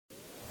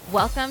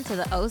Welcome to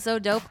the Oh So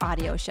Dope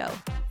audio show.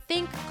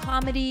 Think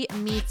comedy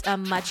meets a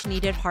much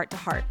needed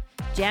heart-to-heart,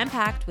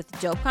 jam-packed with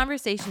dope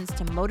conversations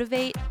to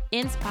motivate,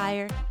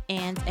 inspire,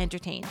 and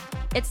entertain.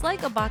 It's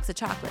like a box of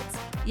chocolates.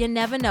 You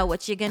never know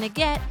what you're gonna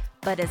get,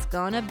 but it's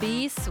gonna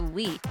be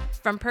sweet.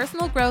 From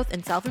personal growth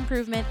and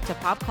self-improvement to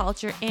pop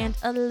culture and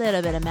a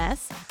little bit of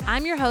mess,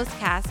 I'm your host,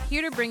 Cass,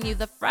 here to bring you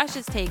the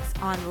freshest takes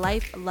on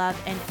life,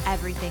 love, and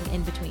everything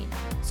in between.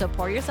 So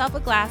pour yourself a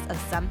glass of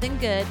something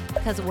good,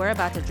 because we're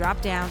about to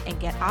drop down and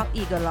get our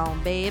ego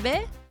on,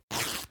 baby.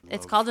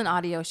 It's called an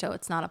audio show.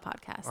 It's not a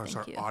podcast. Oh,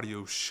 Thank you.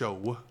 Audio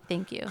show.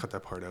 Thank you. Cut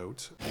that part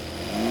out.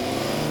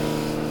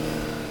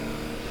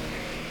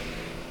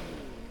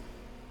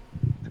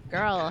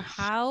 Girl,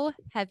 how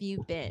have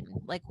you been?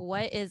 Like,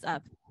 what is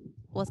up?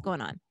 What's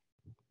going on?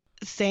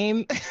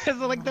 Same as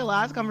like the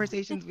last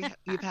conversations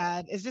we've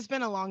had. It's just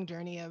been a long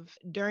journey of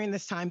during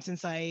this time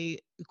since I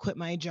quit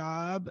my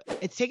job.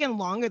 It's taken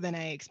longer than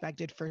I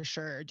expected, for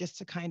sure, just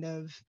to kind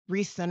of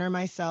recenter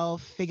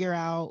myself, figure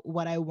out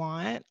what I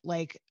want.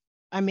 Like,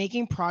 I'm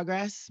making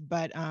progress,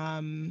 but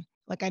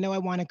like I know I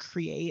want to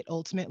create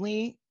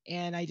ultimately,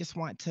 and I just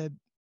want to,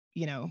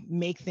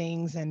 make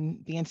things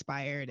and be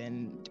inspired.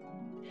 And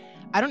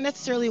I don't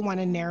necessarily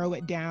want to narrow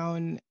it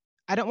down.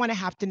 I don't want to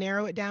have to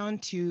narrow it down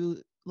to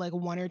like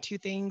one or two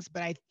things,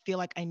 but I feel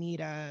like I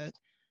need a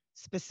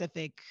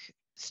specific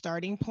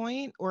starting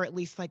point, or at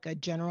least like a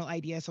general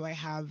idea, so I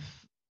have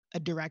a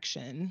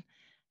direction,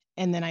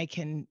 and then I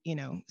can,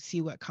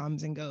 see what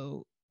comes and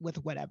go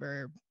with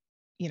whatever,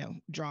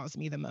 draws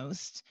me the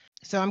most.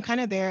 So I'm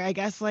kind of there. I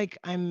guess like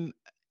I'm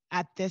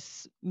at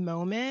this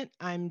moment,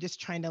 I'm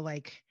just trying to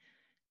like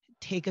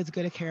take as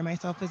good a care of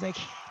myself as I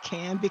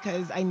can,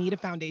 because I need a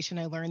foundation.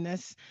 I learned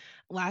this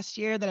last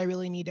year that I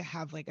really need to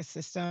have like a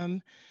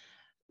system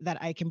that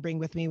I can bring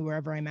with me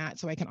wherever I'm at,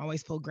 so I can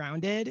always feel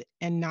grounded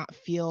and not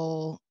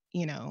feel,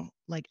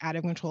 like out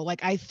of control.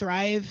 Like I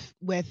thrive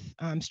with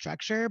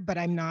structure, but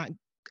I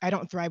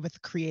don't thrive with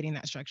creating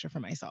that structure for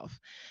myself.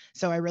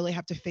 So I really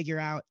have to figure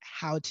out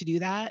how to do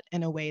that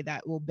in a way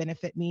that will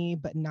benefit me,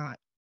 but not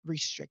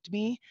restrict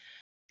me.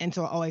 And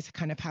so I always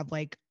kind of have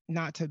like,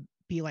 not to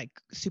be like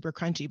super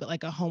crunchy, but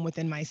like a home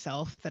within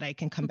myself that I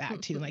can come back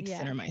to and like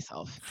center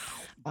myself,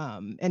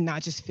 and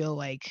not just feel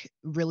like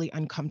really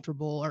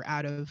uncomfortable or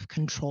out of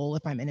control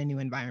if I'm in a new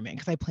environment,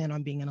 because I plan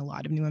on being in a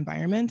lot of new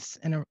environments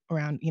and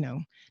around,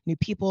 new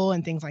people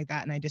and things like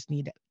that. And I just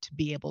need to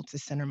be able to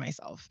center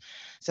myself.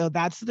 So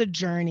that's the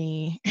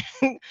journey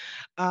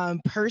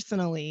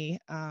personally.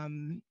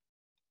 And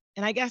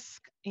I guess,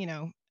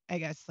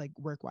 like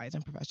work-wise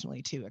and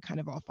professionally too, it kind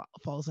of all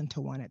falls into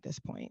one at this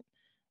point.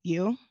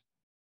 You?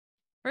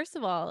 First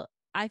of all,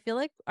 I feel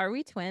like, are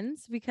we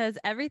twins? Because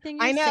everything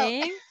I you're know.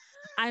 saying,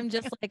 I'm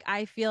just like,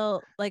 I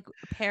feel like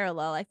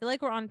parallel. I feel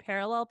like we're on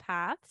parallel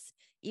paths,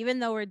 even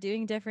though we're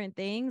doing different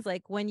things.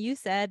 Like when you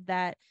said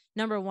that,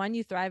 number one,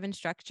 you thrive in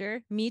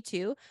structure, me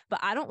too, but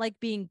I don't like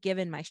being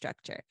given my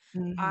structure. I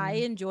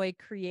Mm-hmm. enjoy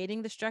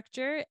creating the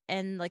structure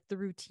and like the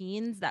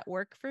routines that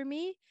work for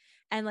me.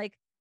 And like,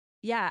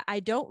 yeah, I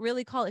don't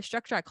really call it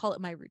structure. I call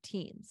it my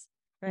routines.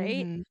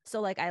 Right. Mm-hmm.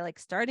 So like I like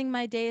starting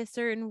my day a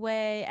certain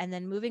way and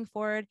then moving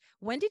forward.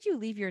 When did you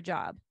leave your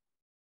job?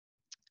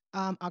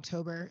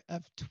 October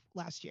of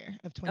last year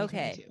of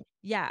Okay. 2022.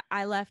 Yeah,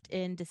 I left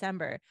in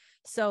December.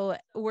 So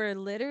we're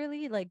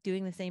literally like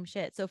doing the same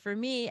shit. So for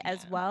me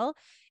as Yeah. well,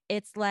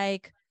 it's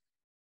like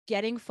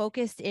getting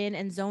focused in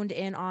and zoned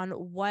in on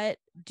what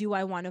do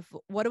I want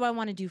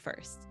to do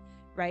first,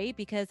 right?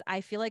 Because I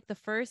feel like the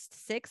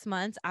first 6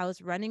 months I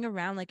was running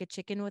around like a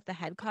chicken with the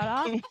head cut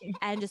off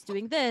and just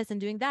doing this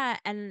and doing that.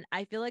 And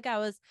I feel like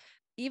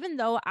even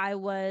though I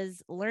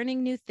was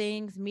learning new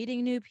things,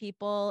 meeting new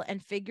people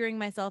and figuring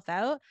myself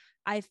out,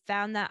 I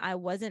found that I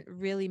wasn't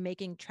really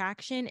making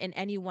traction in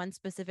any one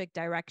specific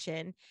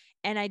direction.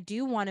 And I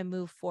do want to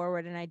move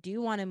forward and I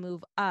do want to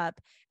move up.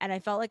 And I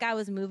felt like I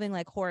was moving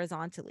like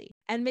horizontally,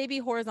 and maybe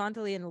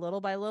horizontally and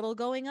little by little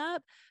going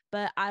up,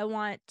 but I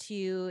want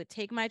to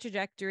take my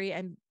trajectory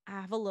and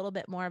have a little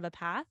bit more of a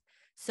path.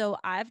 So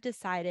I've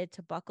decided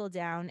to buckle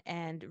down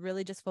and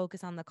really just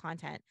focus on the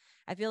content.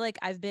 I feel like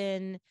I've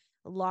been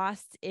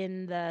lost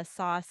in the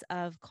sauce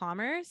of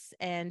commerce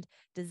and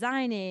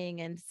designing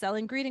and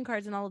selling greeting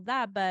cards and all of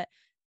that, but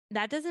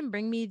that doesn't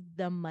bring me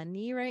the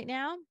money right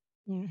now.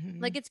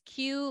 Mm-hmm. Like it's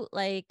cute,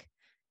 like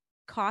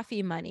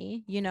coffee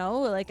money,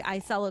 like I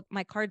sell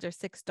my cards are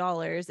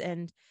 $6,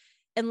 and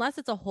unless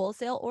it's a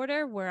wholesale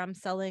order where I'm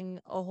selling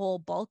a whole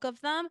bulk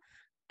of them,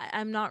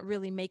 I'm not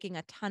really making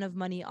a ton of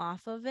money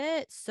off of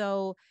it.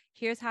 So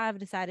here's how I've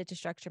decided to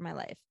structure my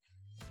life.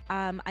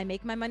 I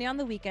make my money on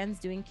the weekends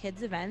doing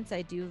kids events.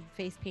 I do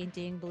face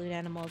painting, balloon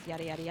animals,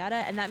 yada, yada, yada.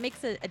 And that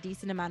makes a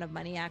decent amount of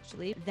money,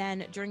 actually.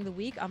 Then during the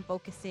week, I'm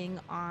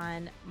focusing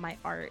on my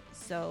art.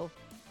 So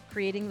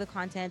creating the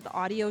content, the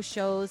audio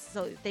shows.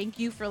 So thank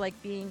you for like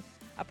being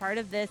a part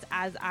of this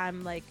as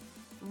I'm like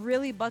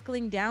really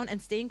buckling down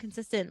and staying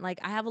consistent. Like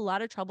I have a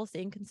lot of trouble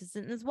staying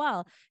consistent as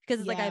well because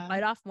it's like I Yeah.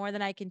 bite off more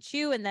than I can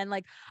chew. And then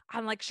like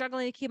I'm like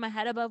struggling to keep my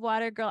head above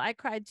water. Girl, I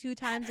cried 2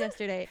 times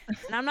yesterday.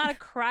 And I'm not a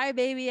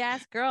crybaby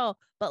ass girl,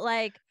 but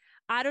like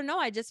I don't know.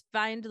 I just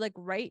find like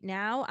right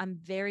now I'm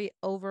very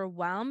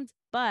overwhelmed,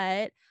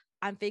 but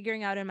I'm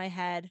figuring out in my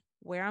head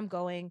where I'm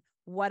going,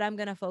 what I'm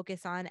gonna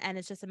focus on. And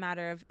it's just a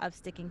matter of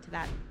sticking to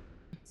that.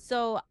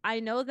 So I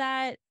know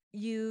that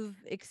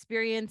you've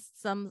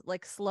experienced some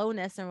like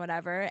slowness or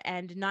whatever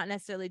and not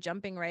necessarily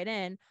jumping right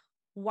in.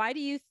 Why do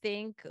you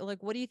think,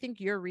 like, what do you think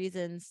your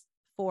reasons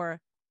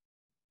for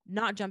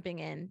not jumping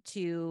in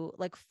to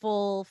like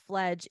full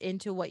fledged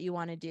into what you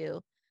want to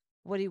do?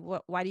 Why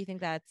do you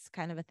think that's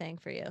kind of a thing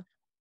for you?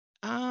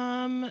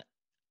 Um,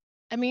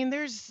 I mean,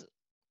 there's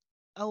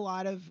a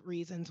lot of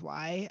reasons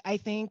why. I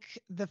think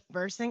the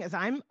first thing is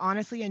I'm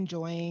honestly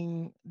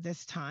enjoying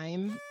this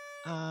time,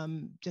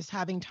 just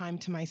having time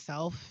to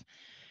myself,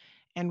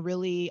 and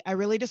I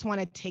really just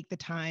want to take the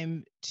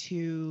time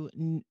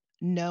to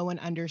know and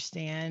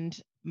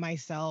understand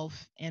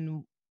myself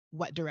and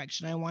what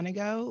direction I want to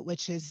go,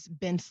 which has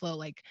been slow.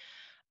 Like,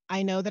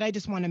 I know that I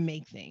just want to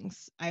make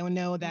things. I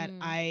know that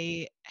Mm,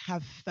 I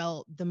have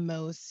felt the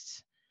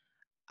most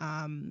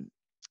um,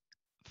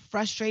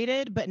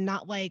 frustrated, but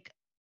not like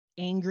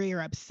angry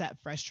or upset,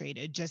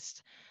 frustrated.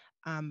 Just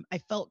I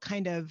felt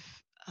kind of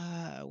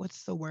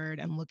what's the word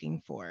I'm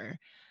looking for?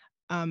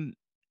 Um,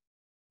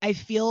 I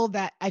feel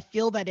that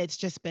it's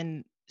just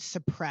been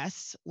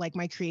suppressed. Like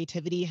my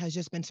creativity has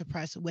just been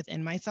suppressed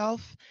within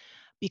myself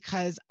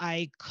because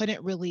I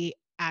couldn't really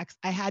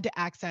I had to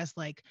access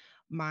like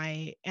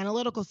my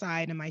analytical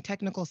side and my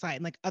technical side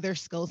and like other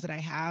skills that I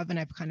have, and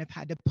I've kind of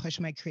had to push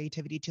my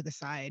creativity to the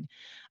side,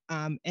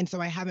 and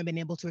so I haven't been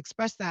able to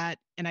express that.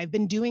 And I've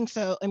been doing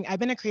so. I mean, I've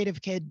been a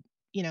creative kid,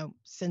 you know,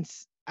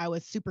 since I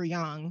was super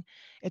young.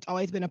 It's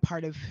always been a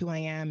part of who I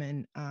am,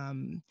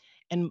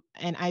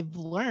 and I've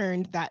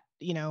learned that,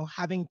 you know,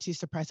 having to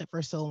suppress it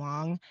for so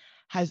long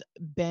has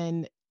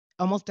been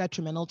almost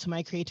detrimental to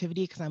my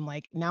creativity because I'm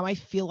like, now I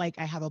feel like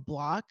I have a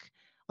block.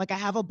 Like I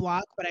have a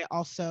block, but I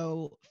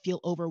also feel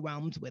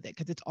overwhelmed with it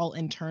because it's all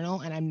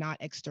internal and I'm not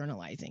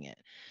externalizing it.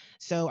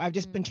 So I've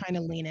just been mm, trying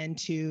to lean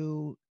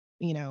into,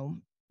 you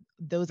know,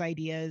 those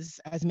ideas,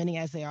 as many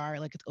as they are,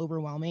 like it's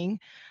overwhelming.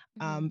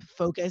 mhm.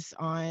 Focus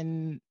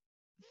on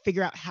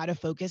figure out how to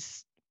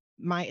focus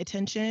my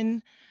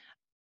attention,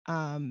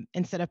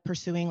 instead of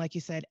pursuing, like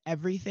you said,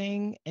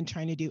 everything and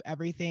trying to do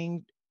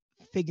everything,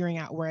 figuring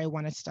out where I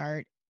want to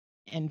start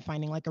and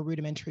finding like a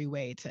rudimentary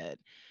way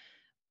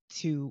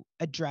to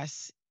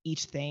address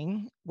each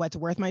thing, what's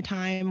worth my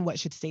time, what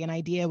should stay an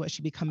idea, what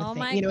should become a Oh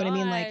thing. my You know what I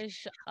mean? Like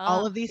gosh.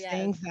 all Oh, of these yes.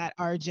 things that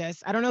are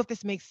just, I don't know if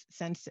this makes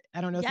sense.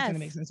 I don't know if it's going to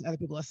make Yes. sense to other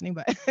people listening,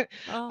 but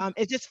Oh,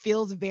 it just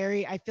feels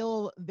very, I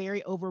feel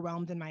very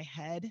overwhelmed in my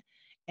head.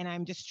 And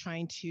I'm just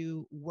trying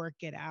to work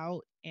it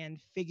out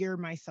and figure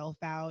myself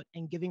out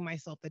and giving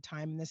myself the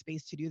time and the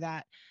space to do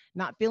that.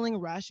 Not feeling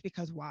rushed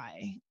because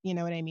why? You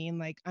know what I mean?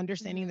 Like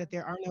understanding that mhm.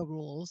 there are no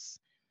rules.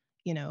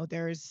 You know,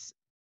 there's,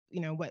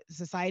 you know, what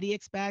society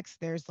expects.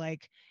 There's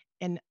like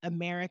in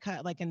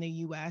America, like in the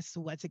US,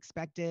 what's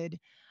expected,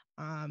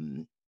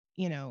 um,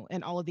 you know,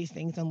 and all of these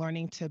things, and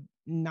learning to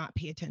not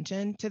pay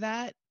attention to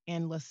that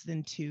and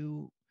listen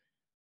to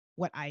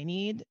what I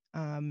need,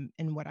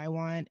 and what I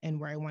want and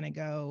where I want to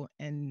go,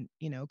 and,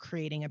 you know,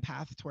 creating a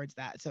path towards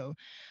that. So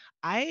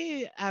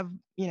I have,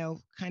 you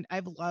know,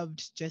 I've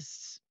loved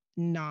just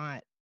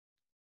not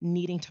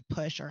needing to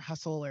push or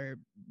hustle or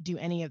do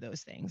any of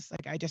those things.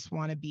 Like I just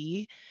want to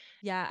be.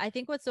 Yeah, I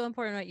think what's so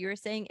important, what you were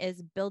saying,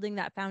 is building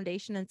that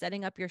foundation and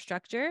setting up your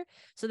structure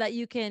so that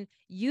you can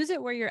use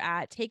it where you're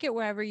at, take it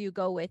wherever you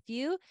go with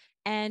you,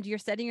 and you're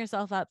setting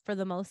yourself up for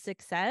the most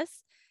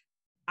success.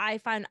 I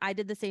find I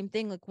did the same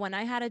thing. Like when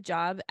I had a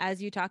job,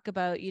 as you talk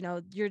about, you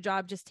know, your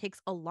job just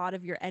takes a lot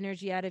of your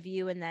energy out of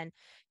you, and then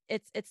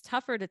it's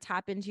tougher to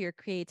tap into your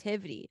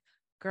creativity.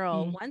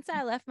 Girl, Mm, once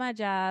I left my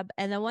job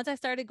and then once I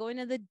started going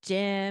to the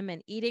gym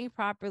and eating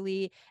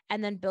properly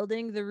and then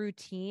building the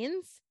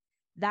routines,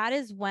 that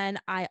is when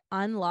I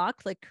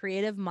unlocked like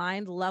creative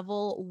mind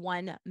level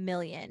 1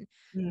 million.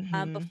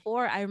 mhm.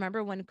 Before, I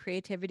remember when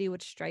creativity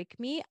would strike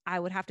me, I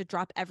would have to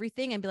drop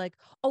everything and be like,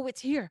 "Oh,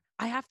 it's here.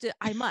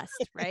 I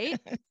must," right?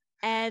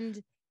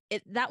 And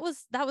that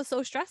was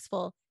so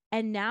stressful.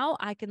 And now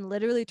I can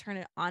literally turn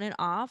it on and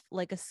off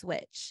like a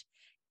switch.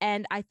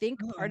 And I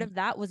think part Oh, of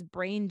that was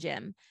Brain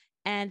Gym.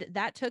 And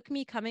that took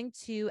me coming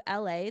to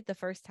LA the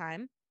first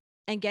time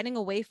and getting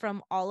away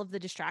from all of the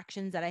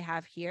distractions that I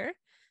have here,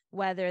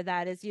 whether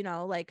that is, you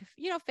know, like,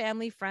 you know,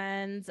 family,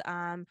 friends,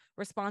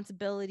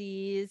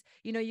 responsibilities.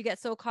 You know, you get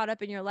so caught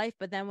up in your life,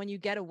 but then when you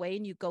get away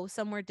and you go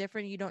somewhere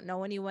different, you don't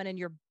know anyone and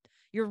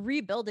you're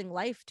rebuilding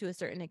life to a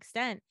certain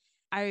extent.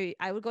 I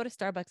would go to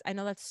Starbucks. I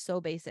know that's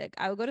so basic.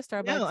 I would go to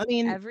no, Starbucks I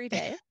mean, every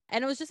day,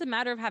 and it was just a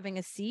matter of having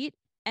a seat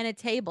and a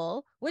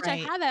table, which I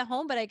right. have at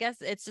home, but I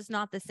guess it's just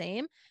not the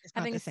same. It's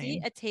not Having the a seat,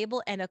 same. a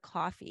table, and a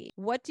coffee.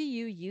 What do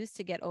you use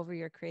to get over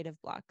your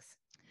creative blocks?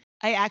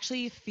 I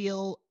actually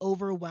feel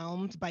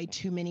overwhelmed by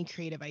too many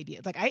creative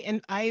ideas. Like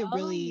I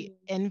really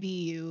Oh. envy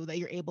you that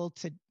you're able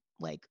to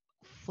like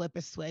flip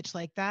a switch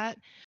like that.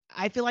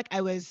 I feel like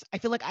I was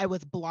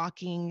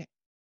blocking.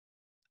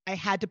 I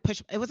had to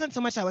push. It wasn't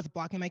so much I was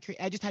blocking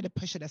I just had to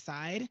push it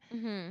aside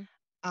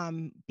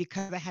Mm-hmm.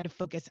 because I had to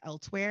focus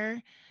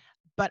elsewhere.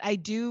 But I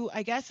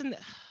guess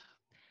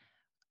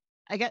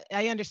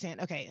I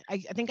understand. Okay. I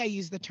think I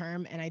used the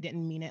term and I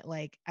didn't mean it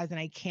like as in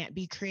I can't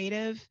be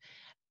creative.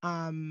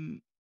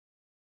 Um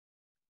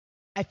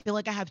I feel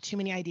like I have too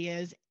many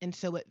ideas and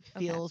so it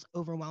Okay. feels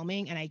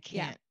overwhelming and I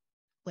Yeah. can't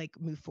like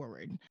move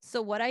forward.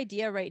 So what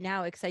idea right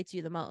now excites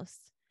you the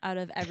most out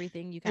of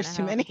everything you kind There's of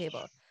too have on the many.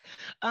 table?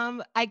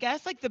 I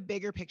guess like the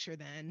bigger picture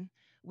then,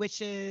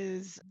 which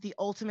is the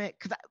ultimate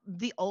cuz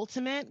the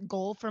ultimate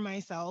goal for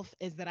myself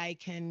is that I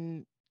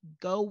can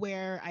go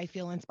where I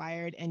feel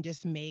inspired and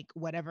just make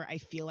whatever I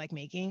feel like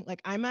making.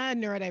 Like I'm a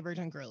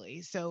neurodivergent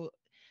girly. So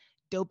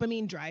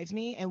dopamine drives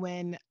me and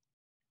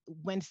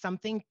when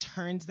something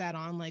turns that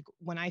on, like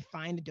when I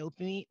find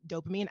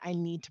dopamine, I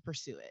need to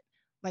pursue it.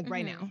 Like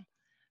right Mm-hmm. now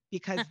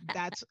because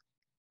that's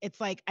it's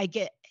like I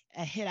get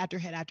a hit after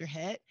hit after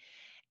hit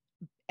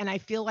and I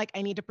feel like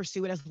I need to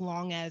pursue it as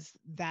long as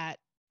that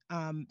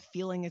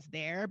feeling is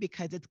there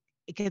because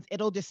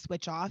it'll just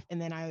switch off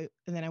and then I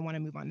want to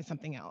move on to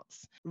something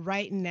else.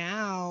 Right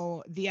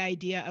now, the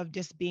idea of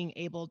just being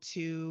able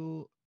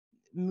to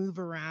move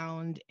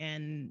around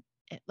and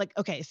like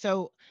okay,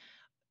 so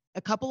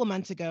a couple of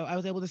months ago, I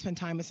was able to spend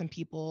time with some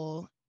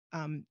people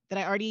that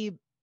I already,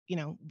 you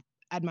know,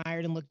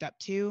 admired and looked up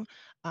to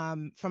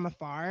from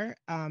afar.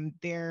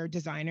 They're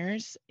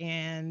designers,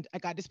 and I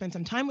got to spend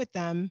some time with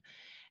them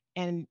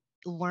and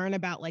learn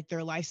about like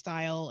their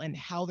lifestyle and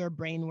how their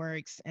brain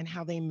works and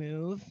how they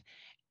move.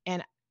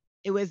 And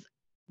it was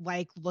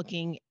like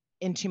looking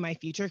into my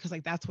future because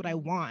like that's what I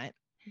want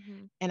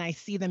Mm-hmm. and I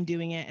see them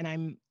doing it and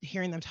I'm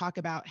hearing them talk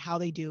about how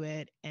they do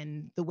it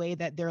and the way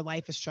that their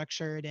life is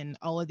structured and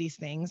all of these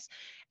things.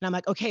 And I'm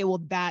like, okay,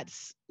 well,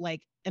 that's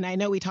like, and I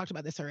know we talked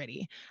about this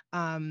already.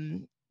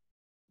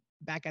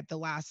 Back at the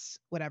last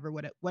whatever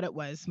what it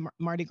was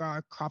Mardi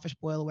Gras crawfish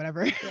boil or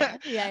whatever. Yeah.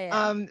 Yeah.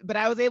 Yeah. But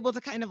I was able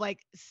to kind of like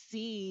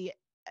see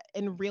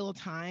in real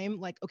time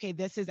like okay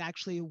this is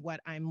actually what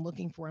I'm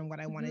looking for and what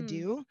I want to Mm-hmm.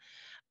 do.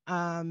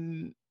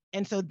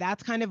 And so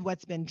that's kind of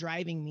what's been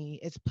driving me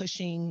is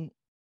pushing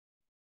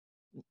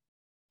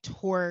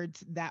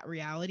towards that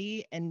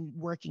reality and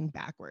working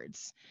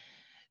backwards.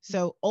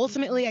 So Mm-hmm.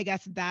 ultimately, I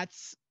guess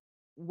that's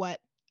what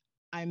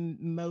I'm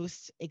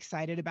most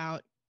excited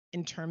about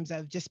in terms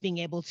of just being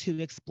able to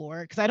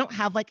explore because I don't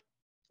have like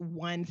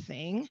one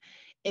thing.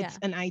 It's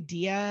Yeah. an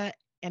idea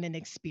and an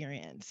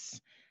experience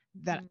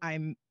that Mm-hmm.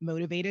 I'm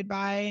motivated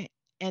by.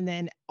 And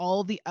then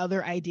all the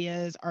other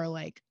ideas are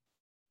like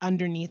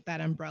underneath that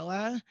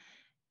umbrella.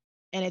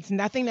 And it's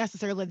nothing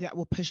necessarily that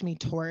will push me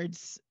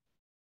towards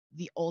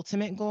the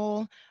ultimate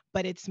goal,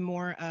 but it's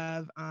more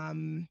of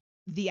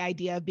the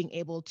idea of being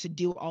able to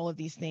do all of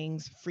these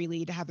things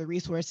freely, to have the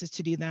resources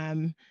to do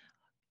them,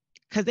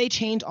 because they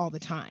change all the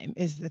time,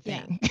 is the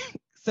Yeah. thing.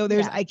 So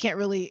Yeah. I can't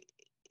really,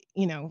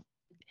 you know,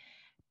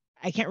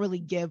 I can't really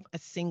give a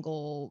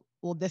single,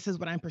 well, this is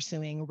what I'm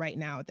pursuing right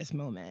now at this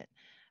moment.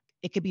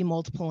 It could be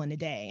multiple in a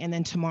day. And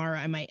then tomorrow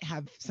I might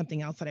have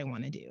something else that I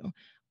want to do,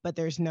 but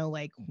there's no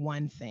like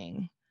one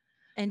thing.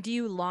 And do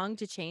you long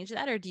to change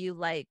that, or do you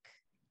like?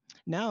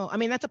 No, I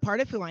mean, that's a part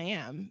of who I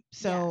am.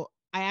 Yeah. So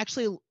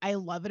I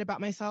love it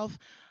about myself,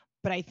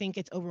 but I think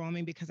it's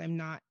overwhelming because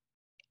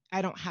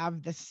I don't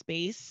have the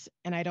space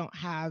and I don't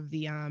have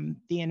the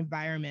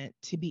environment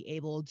to be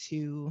able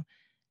to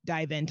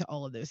dive into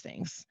all of those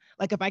things.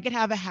 Like if I could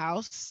have a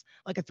house,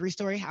 like a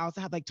 3-story house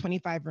that had like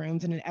 25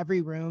 rooms and in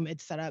every room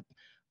it's set up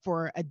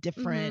for a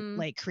different Mm-hmm.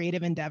 like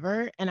creative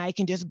endeavor and I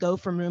can just go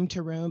from room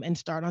to room and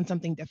start on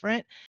something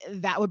different,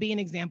 that would be an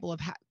example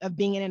of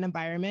being in an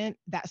environment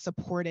that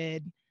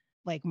supported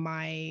like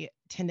my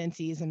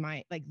tendencies and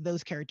my like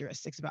those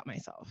characteristics about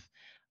myself.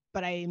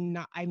 But I'm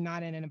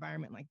not in an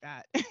environment like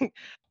that.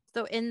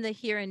 So in the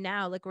here and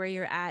now, like where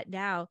you're at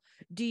now,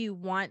 do you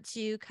want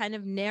to kind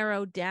of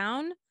narrow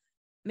down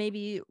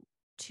maybe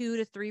 2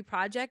 to 3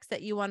 projects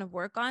that you want to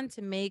work on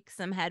to make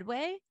some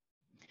headway?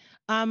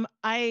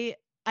 I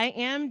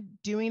am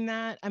doing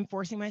that. I'm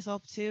forcing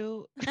myself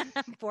to.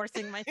 I'm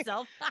forcing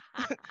myself.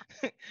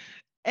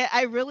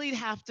 I really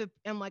have to.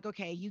 I'm like,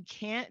 okay, you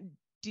can't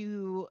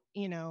do,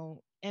 you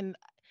know, and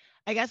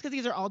I guess because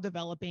these are all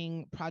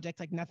developing projects,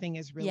 like nothing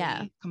is Yeah.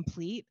 really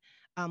complete.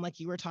 Like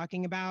you were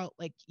talking about,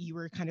 like you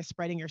were kind of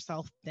spreading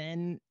yourself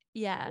thin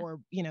Yeah. or,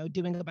 you know,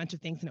 doing a bunch of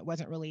things and it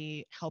wasn't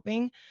really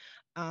helping.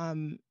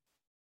 Um,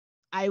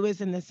 I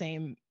was in the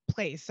same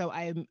place. So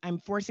I'm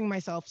forcing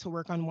myself to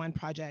work on one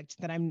project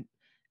that I'm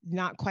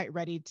not quite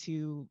ready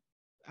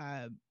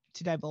uh,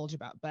 to divulge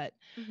about, but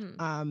Hmm.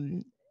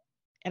 um,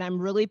 and I'm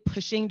really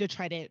pushing to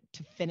try to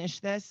finish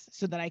this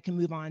so that I can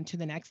move on to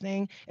the next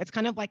thing. It's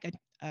kind of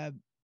a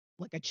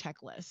like a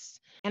checklist,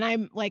 and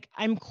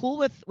I'm cool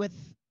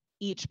with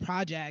each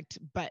project,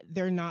 but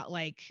they're not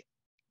like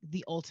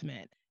the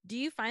ultimate. Do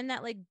you find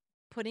that like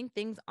putting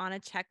things on a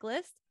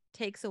checklist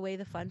takes away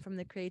the fun from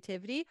the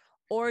creativity,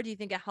 or do you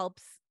think it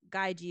helps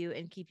guide you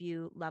and keep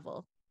you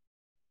level?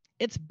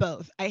 It's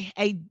both.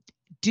 I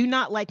do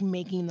not like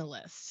making the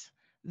list.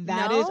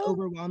 That is No?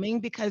 overwhelming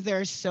because there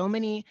are so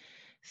many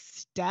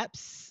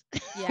steps.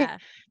 Yeah.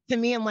 To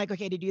me, I'm like,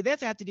 okay, to do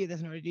this, I have to do this.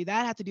 In order to do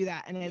that, I have to do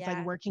that. And it's like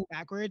Yeah. working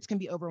backwards can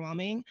be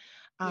overwhelming.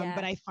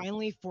 But Yeah. I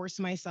finally forced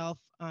myself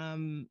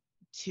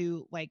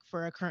to like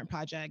for a current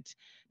project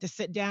to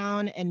sit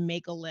down and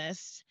make a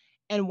list.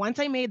 And once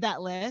I made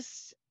that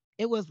list,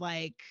 it was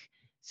like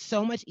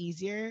so much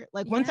easier.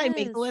 Like once I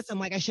make the list, Yes. I'm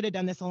like, I should have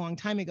done this a long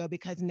time ago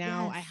because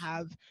now I Yes.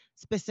 have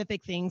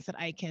specific things that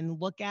I can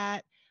look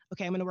at.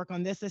 Okay, I'm going to work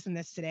on this, this, and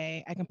this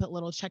today. I can put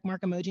little check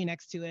mark emoji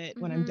next to it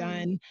when I'm Mm-hmm.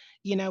 done,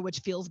 which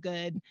feels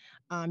good.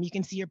 You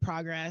can see your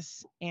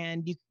progress,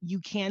 and you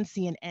can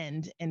see an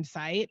end in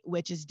sight,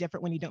 which is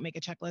different when you don't make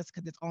a checklist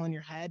because it's all in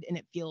your head and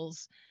it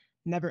feels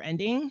never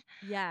ending.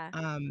 Yeah.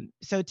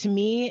 So to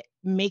me,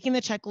 making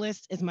the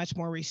checklist is much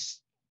more.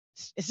 It's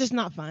just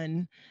not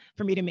fun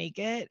for me to make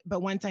it,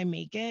 but once I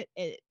make it,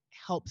 it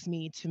helps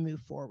me to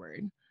move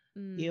forward.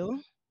 Mm.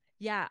 You?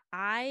 Yeah,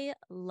 I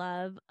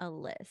love a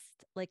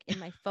list. Like in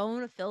my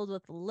phone filled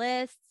with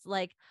lists,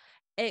 like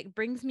it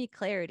brings me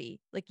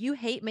clarity. Like you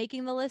hate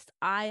making the list.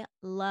 I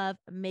love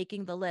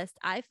making the list.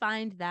 I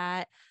find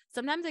that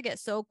sometimes I get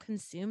so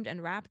consumed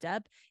and wrapped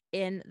up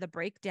in the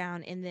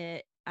breakdown, in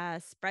the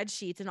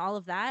spreadsheets and all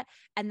of that.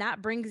 And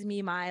that brings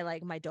me my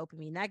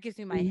dopamine. That gives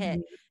me my hit.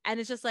 Mhm, And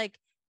it's just like,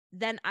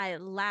 then I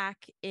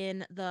lack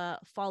in the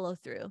follow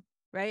through,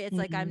 right? It's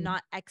like I'm mhm,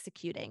 not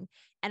executing.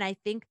 And I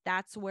think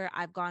that's where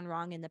I've gone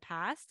wrong in the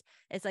past.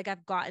 It's like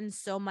I've gotten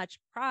so much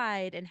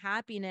pride and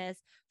happiness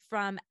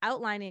from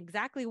outlining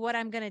exactly what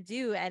I'm going to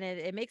do. And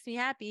it makes me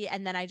happy.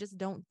 And then I just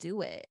don't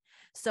do it.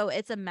 So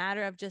it's a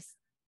matter of just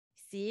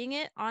seeing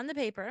it on the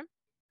paper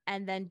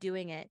and then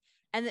doing it.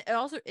 And it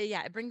also,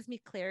 yeah, it brings me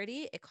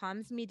clarity. It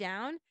calms me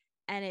down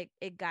and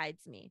it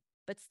guides me.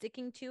 But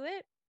sticking to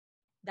it,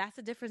 that's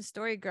a different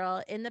story,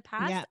 girl. In the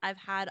yeah, past, I've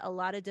had a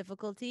lot of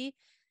difficulty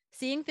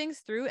seeing things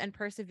through and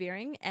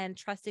persevering and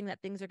trusting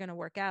that things are going to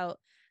work out.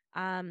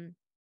 Um,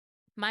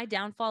 my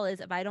downfall is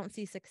if I don't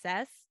see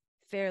success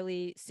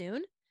fairly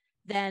soon,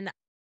 then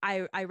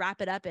I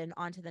wrap it up and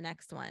on to the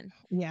next one.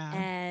 yeah.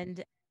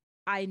 And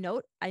I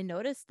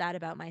noticed that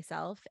about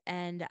myself,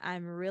 and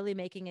I'm really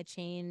making a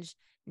change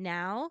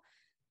now,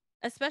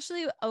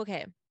 especially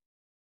okay.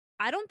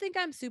 I don't think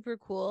I'm super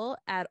cool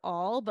at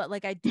all, but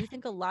like I do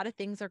think a lot of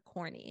things are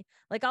corny.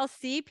 Like I'll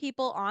see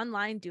people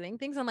online doing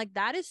things. I'm like,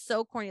 that is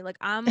so corny. Like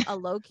I'm a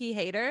low key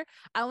hater.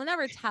 I will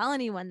never tell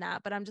anyone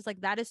that, but I'm just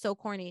like, that is so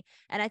corny.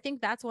 And I think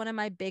that's one of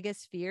my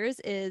biggest fears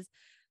is,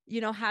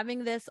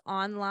 having this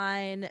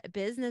online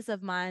business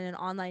of mine and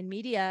online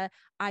media.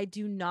 I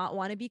do not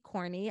want to be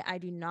corny. I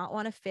do not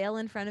want to fail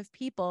in front of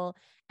people.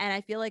 And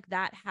I feel like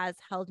that has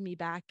held me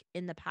back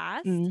in the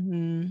past.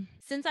 Mhm.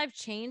 Since I've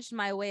changed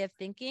my way of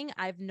thinking,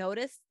 I've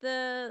noticed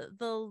the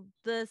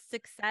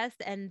success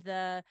and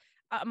the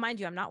mind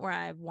you, I'm not where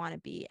I want to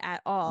be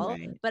at all,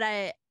 Right. but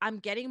I'm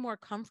getting more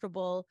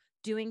comfortable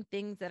doing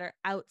things that are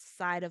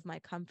outside of my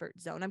comfort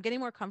zone. I'm getting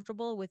more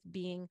comfortable with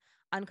being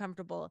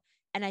uncomfortable,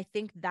 and I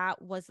think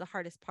that was the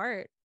hardest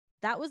part.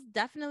 That was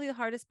definitely the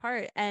hardest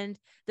part. And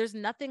there's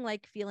nothing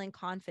like feeling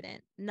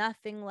confident.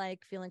 Nothing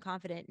like feeling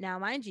confident. Now,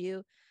 mind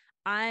you,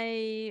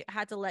 I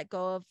had to let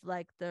go of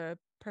like the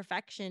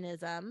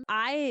perfectionism.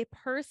 I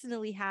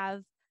personally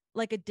have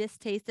like a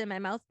distaste in my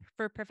mouth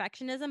for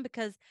perfectionism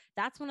because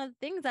that's one of the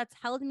things that's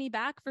held me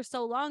back for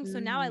so long. So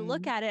now I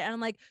look Mhm. at it and I'm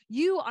like,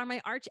 you are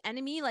my arch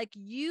enemy. Like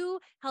you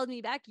held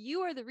me back.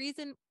 You are the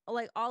reason,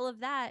 like all of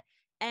that.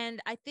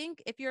 And I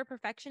think if you're a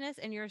perfectionist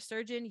and you're a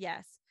surgeon,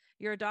 yes.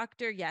 You're a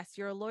doctor, yes.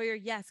 You're a lawyer,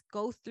 yes.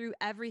 Go through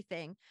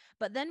everything.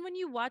 But then when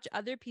you watch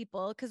other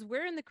people, because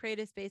we're in the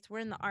creative space, we're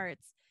in the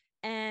arts,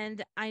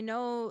 and I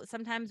know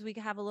sometimes we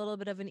have a little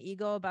bit of an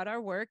ego about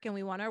our work and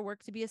we want our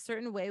work to be a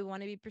certain way. We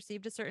want to be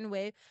perceived a certain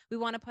way. We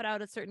want to put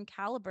out a certain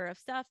caliber of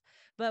stuff.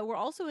 But we're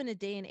also in a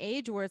day and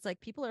age where it's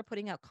like people are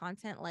putting out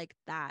content like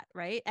that,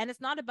 right? And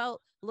it's not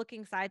about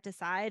looking side to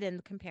side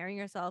and comparing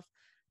yourself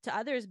to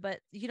others.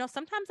 But,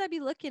 sometimes I'd be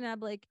looking and I'm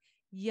like,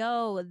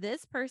 yo,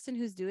 this person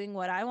who's doing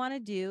what I want to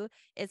do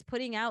is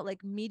putting out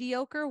like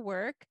mediocre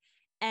work,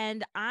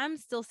 and I'm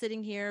still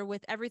sitting here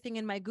with everything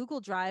in my Google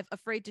Drive,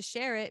 afraid to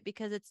share it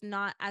because it's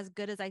not as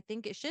good as I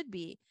think it should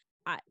be.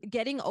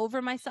 Getting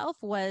over myself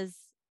was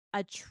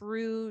a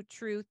true,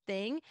 true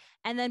thing.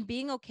 And then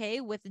being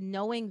okay with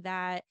knowing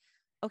that,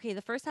 okay,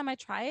 the first time I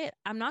try it,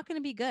 I'm not going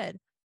to be good.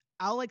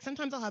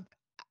 Sometimes I'll have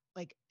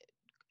like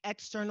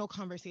external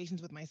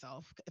conversations with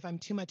myself if I'm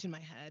too much in my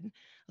head.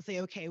 I'll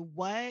say, okay,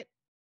 what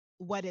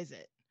is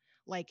it?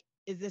 Like,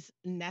 is this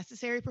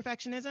necessary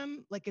perfectionism?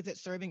 Like, is it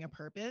serving a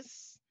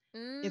purpose?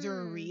 Is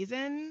there a Mm,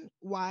 reason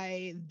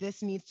why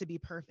this needs to be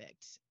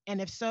perfect?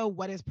 And if so,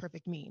 what does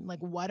perfect mean? Like,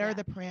 what are yeah.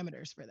 the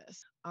parameters for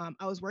this?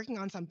 I was working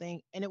on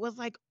something and it was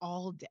like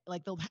all day,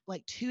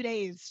 like 2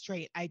 days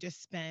straight. I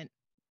just spent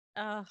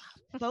Oh,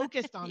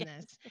 focused on yeah.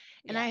 this.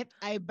 And Yeah.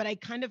 but I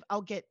kind of,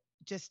 I'll get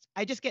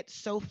I just get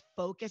so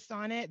focused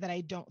on it that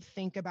I don't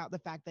think about the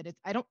fact that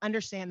I don't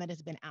understand that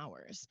it's been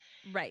hours.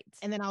 Right.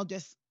 And then I'll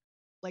just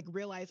like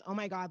realize, oh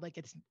my God, like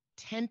it's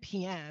 10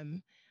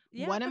 p.m.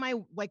 Yeah. What am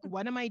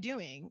I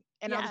doing?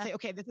 And I'll just Yeah. say,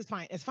 okay, this is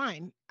fine. It's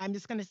fine. I'm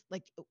just gonna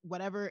like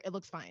whatever, it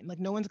looks fine. Like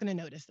no one's gonna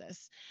notice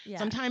this. Yeah.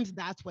 Sometimes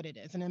that's what it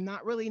is. And I'm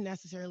not really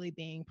necessarily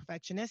being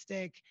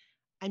perfectionistic.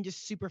 I'm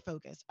just super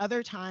focused.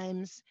 Other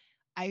times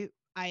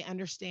I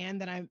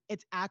understand that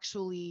it's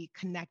actually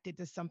connected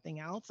to something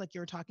else. Like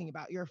you're talking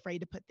about, you're afraid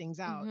to put things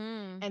out.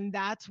 Mm-hmm. And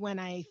that's when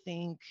I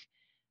think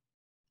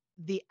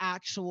the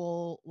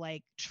actual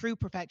like true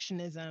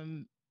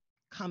perfectionism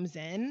comes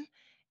in.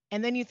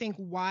 And then you think,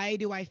 why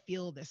do I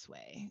feel this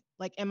way?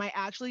 Like, am I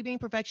actually being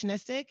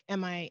perfectionistic?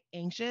 Am I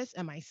anxious?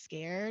 Am I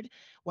scared?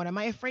 What am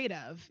I afraid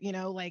of?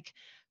 Like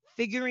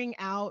figuring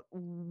out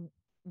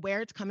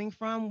where it's coming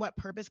from, what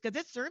purpose, because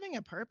it's serving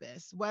a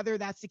purpose, whether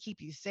that's to keep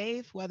you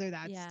safe, whether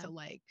that's Yeah. to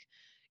like,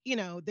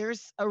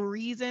 there's a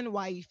reason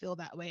why you feel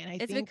that way. And I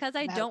It's think because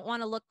I that, don't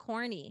want to look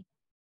corny.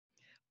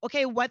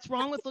 okay, what's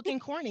wrong with looking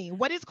corny?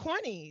 What is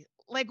corny?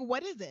 Like,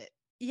 what is it?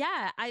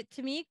 Yeah,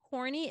 to me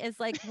corny is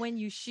like when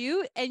you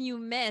shoot and you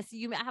miss,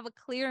 you have a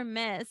clear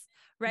miss,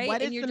 right?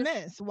 What And is you're the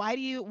just miss? Why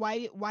is it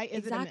a miss?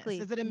 exactly.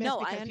 Is it a miss No, I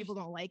because understand. people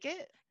don't like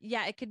it?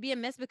 Yeah, it could be a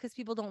miss because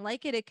people don't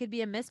like it. It could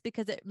be a miss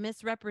because it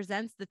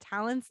misrepresents the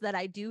talents that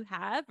I do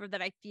have or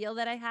that I feel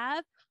that I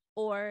have.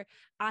 Or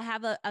I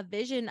have a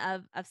vision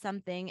of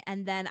something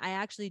and then I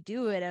actually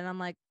do it and I'm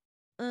like,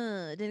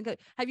 it didn't go.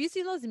 Have you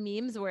seen those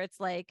memes where it's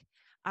like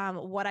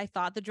what I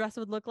thought the dress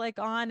would look like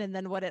on and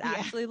then what it Yeah.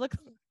 actually looks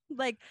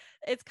like?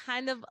 It's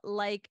kind of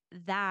like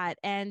that.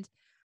 And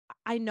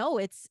I know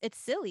it's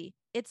silly.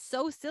 It's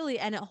so silly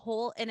and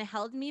it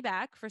held me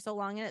back for so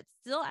long and it's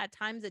still at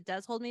times it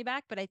does hold me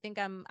back, but I think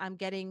I'm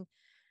getting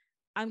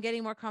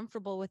more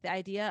comfortable with the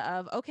idea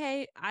of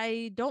okay,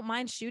 I don't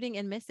mind shooting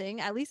and missing.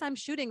 At least I'm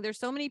shooting. There's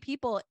so many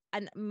people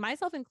and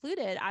myself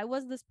included. I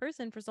was this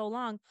person for so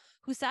long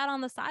who sat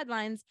on the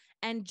sidelines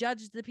and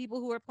judged the people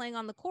who were playing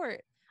on the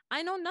court.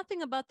 I know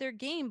nothing about their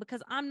game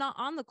because I'm not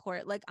on the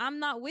court. Like I'm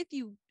not with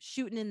you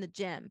shooting in the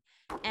gym.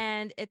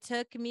 And it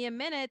took me a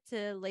minute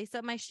to lace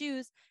up my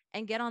shoes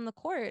and get on the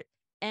court.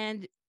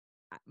 And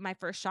my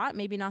first shot,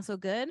 maybe not so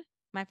good.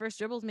 My first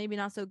dribbles, maybe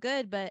not so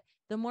good. But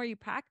the more you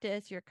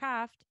practice your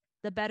craft,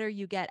 the better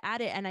you get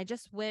at it. And I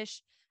just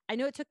wish, I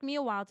know it took me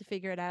a while to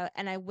figure it out.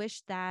 And I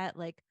wish that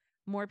like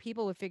more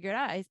people would figure it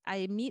out.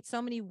 I meet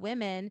so many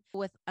women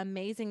with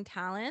amazing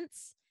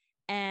talents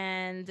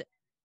and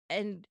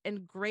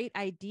great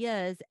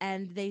ideas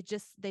and they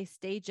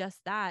stay just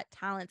that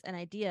talents and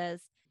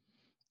ideas.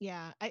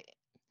 Yeah.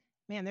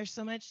 Man, there's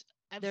so much.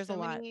 I have There's a so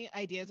lot. many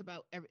ideas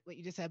about what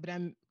you just said, but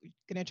I'm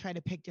going to try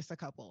to pick just a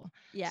couple.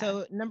 Yeah.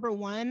 So, number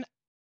one,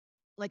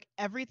 like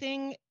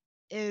everything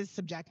is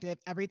subjective,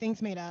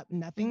 everything's made up,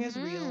 nothing is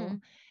real. Mm-hmm.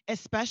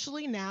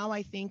 Especially now,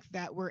 I think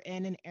that we're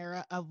in an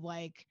era of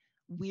like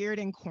weird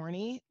and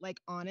corny. Like,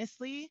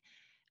 honestly,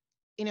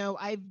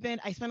 I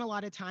spend a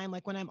lot of time,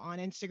 like when I'm on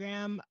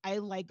Instagram, I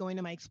like going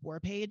to my explore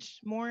page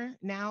more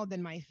now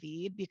than my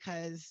feed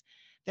because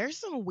there's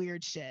some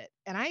weird shit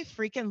and I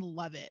freaking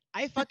love it.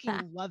 I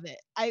fucking love it.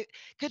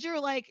 Cause you're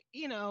like,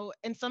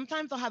 and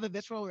sometimes I'll have a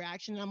visceral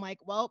reaction and I'm like,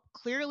 well,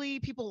 clearly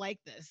people like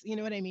this. You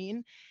know what I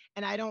mean?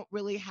 And I don't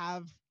really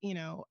have,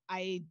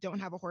 I don't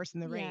have a horse in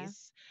the Yeah.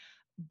 race,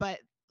 but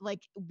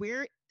like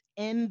we're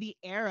in the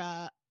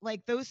era,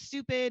 like those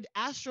stupid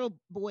Astro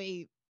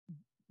Boy,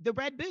 the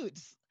red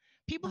boots.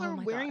 People Oh are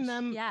my wearing gosh.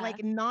 them Yeah.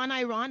 like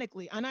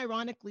non-ironically,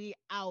 unironically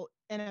out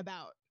and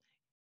about.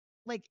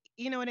 Like,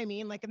 you know what I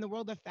mean? Like in the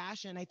world of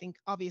fashion, I think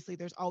obviously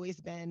there's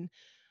always been,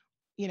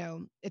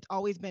 it's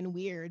always been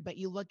weird, but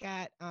you look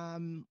at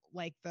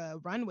like the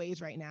runways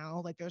right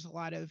now, like there's a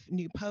lot of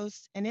new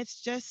posts and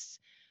it's just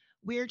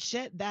weird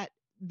shit that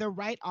the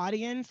right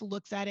audience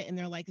looks at it and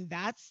they're like,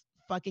 that's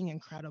fucking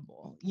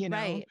incredible,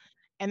 Right.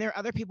 And there are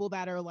other people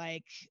that are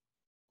like,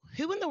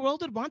 who in the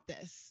world would want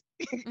this?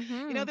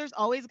 Mm-hmm. There's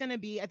always going to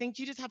be, I think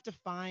you just have to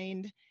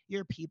find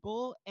your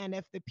people. And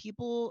if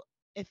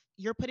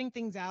you're putting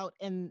things out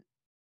and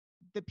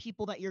the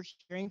people that you're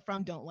hearing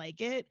from don't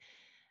like it,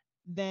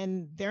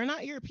 then they're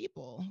not your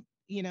people,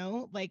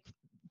 like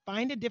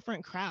find a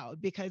different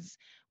crowd because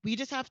we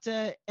just have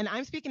to, and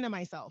I'm speaking to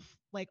myself,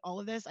 like all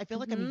of this, I feel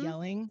like I'm Mm-hmm.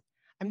 yelling.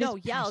 I'm No,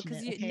 just yell because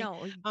passionate, you okay?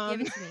 no, give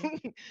Um, it to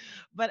me.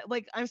 but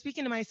like I'm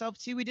speaking to myself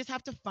too. We just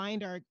have to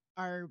find our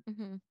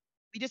Mm-hmm.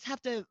 we just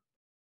have to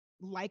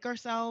like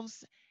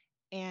ourselves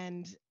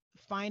and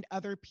find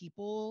other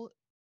people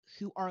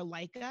who are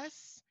like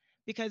us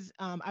because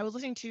I was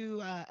listening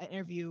to an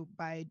interview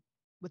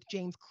with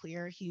James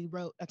Clear. He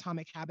wrote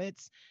Atomic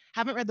Habits.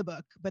 Haven't read the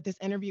book, but this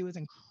interview was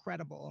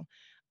incredible.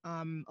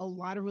 A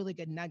lot of really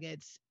good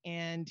nuggets,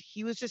 and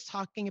he was just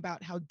talking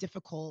about how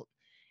difficult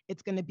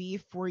it's going to be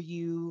for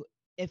you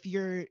if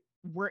you're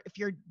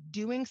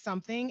doing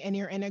something and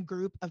you're in a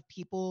group of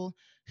people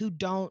who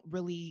don't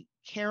really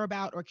care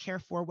about or care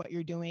for what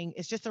you're doing.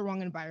 It's just the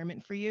wrong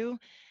environment for you.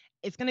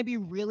 It's going to be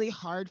really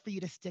hard for you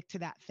to stick to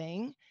that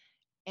thing.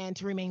 and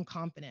to remain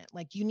confident.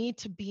 Like you need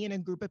to be in a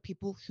group of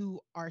people who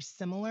are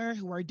similar,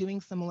 who are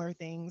doing similar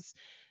things.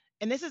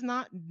 And this is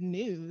not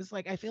news.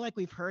 Like I feel like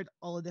we've heard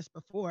all of this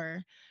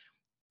before,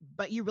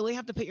 but you really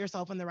have to put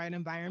yourself in the right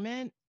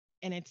environment.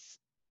 And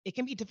it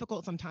can be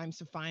difficult sometimes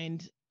to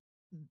find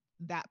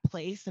that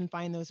place and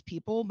find those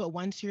people. But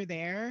once you're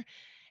there,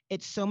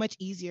 it's so much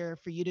easier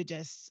for you to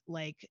just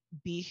like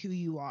be who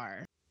you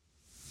are.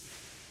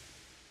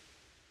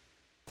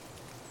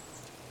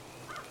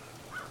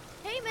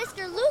 Hey,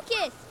 Mr.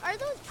 Lucas, are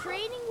those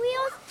training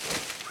wheels?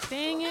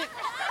 Dang it.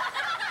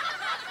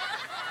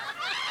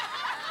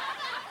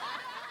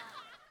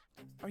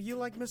 Are you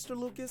like Mr.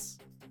 Lucas?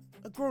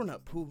 A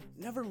grown-up who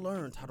never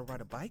learned how to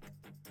ride a bike?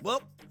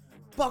 Well,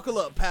 buckle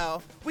up,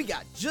 pal. We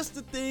got just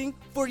the thing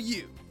for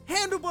you.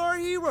 Handlebar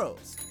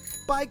Heroes.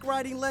 Bike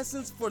riding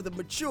lessons for the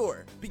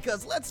mature.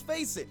 Because let's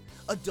face it,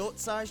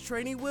 adult-sized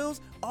training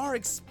wheels are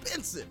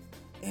expensive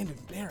and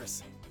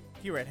embarrassing.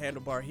 Here at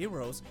Handlebar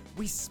Heroes,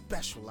 we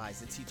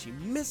specialize in teaching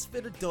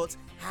misfit adults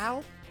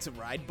how to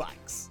ride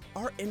bikes.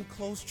 Our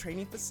enclosed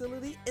training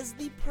facility is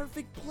the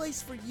perfect place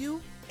for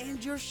you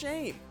and your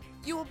shame.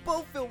 You will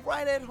both feel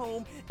right at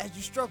home as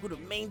you struggle to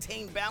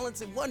maintain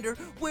balance and wonder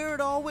where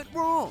it all went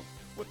wrong.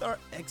 With our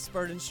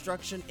expert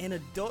instruction and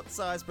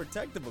adult-sized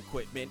protective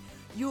equipment,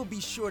 you will be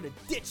sure to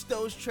ditch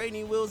those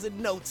training wheels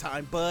in no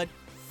time, bud.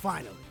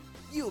 Finally,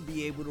 you'll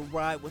be able to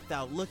ride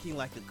without looking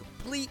like a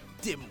complete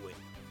dimwit.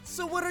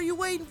 So what are you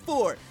waiting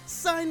for?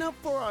 Sign up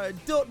for our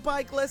adult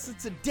bike lesson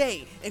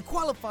today and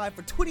qualify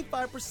for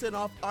 25%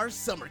 off our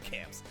summer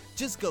camps.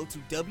 Just go to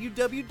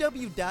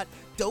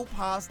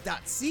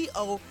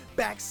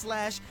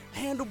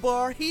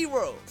www.dopehouse.co/handlebar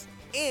heroes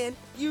and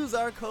use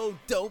our code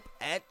DOPE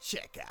at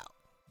checkout.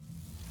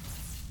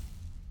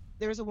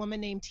 There's a woman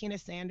named Tina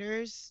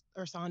Sanders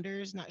or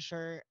Saunders, not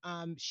sure.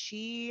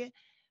 She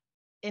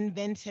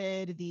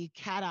invented the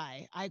cat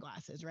eye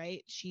eyeglasses,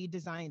 right? She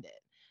designed it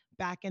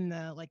back in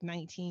the like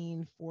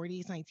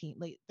 1940s,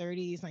 late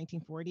 30s,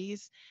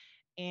 1940s.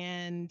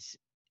 And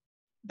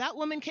that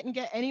woman couldn't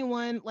get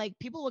anyone, like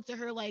people looked at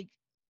her like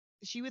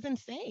she was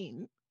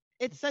insane.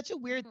 It's such a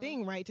weird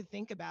thing, right, to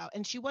think about.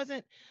 And she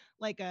wasn't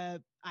like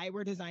a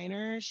eyewear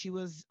designer. She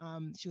was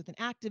an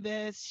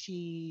activist.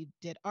 She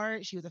did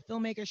art. She was a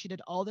filmmaker. She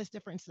did all this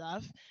different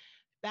stuff.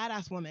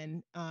 Badass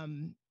woman.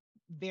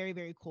 Very,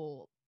 very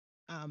cool.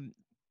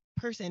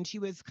 Person. She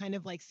was kind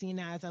of like seen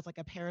as like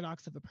a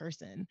paradox of a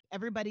person.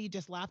 Everybody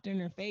just laughed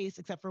in her face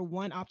except for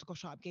one optical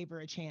shop gave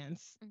her a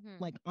chance,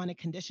 like on a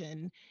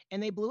condition,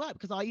 and they blew up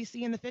because all you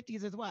see in the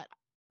 50s is what?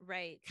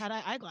 Right. Cat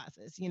eye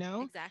eyeglasses, you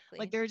know? Exactly.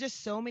 Like there are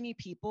just so many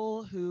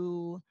people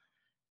who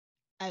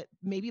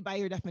maybe by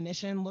your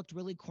definition looked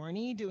really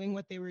corny doing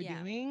what they were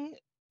doing.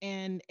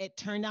 And it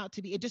turned out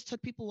to be, it just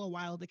took people a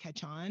while to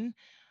catch on.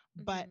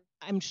 But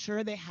I'm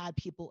sure they had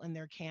people in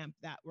their camp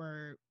that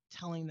were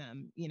telling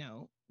them, you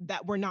know,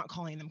 that were not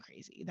calling them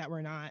crazy, that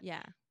were not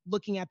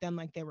looking at them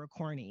like they were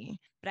corny.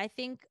 But I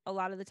think a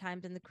lot of the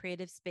times in the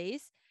creative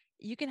space,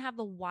 you can have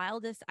the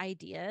wildest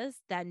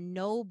ideas that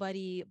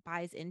nobody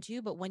buys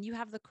into. But when you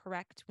have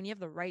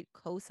the right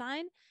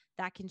cosign,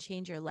 that can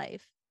change your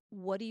life.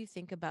 What do you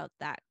think about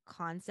that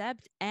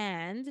concept?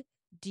 And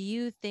do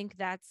you think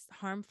that's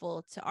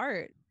harmful to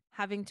art,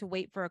 having to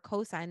wait for a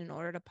cosign in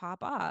order to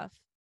pop off?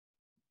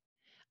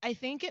 I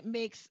think it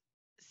makes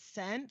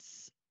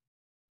sense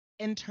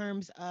in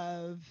terms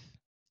of,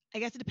 I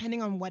guess,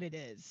 depending on what it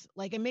is.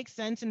 Like it makes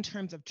sense in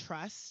terms of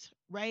trust,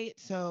 right?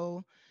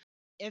 So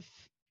if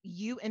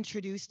you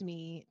introduced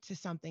me to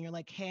something, you're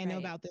like, hey, I know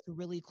about this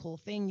really cool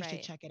thing, you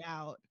should check it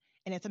out.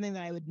 And it's something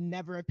that I would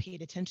never have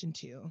paid attention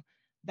to.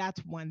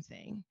 That's one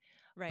thing.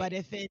 Right. But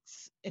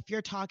if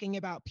you're talking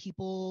about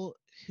people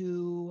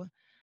who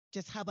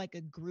just have like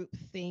a group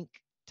think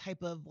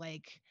type of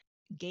like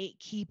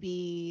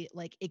gatekeepy,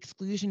 like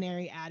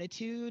exclusionary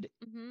attitude,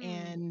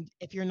 and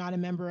if you're not a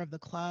member of the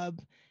club,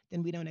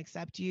 then we don't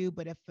accept you.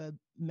 But if a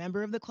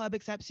member of the club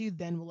accepts you,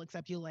 then we'll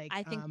accept you. Like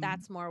I think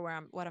that's more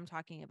what I'm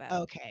talking about.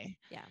 Okay.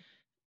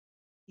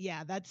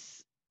 Yeah,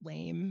 that's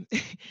lame.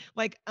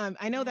 Like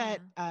I know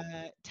that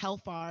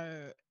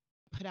Telfar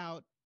put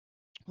out,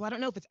 well, I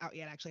don't know if it's out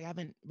yet, actually. I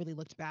haven't really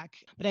looked back,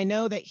 but I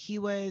know that he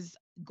was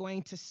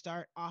going to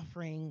start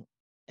offering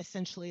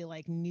essentially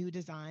like new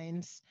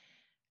designs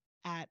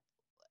at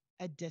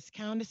a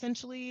discount,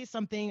 essentially.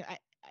 Something,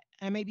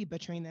 I may be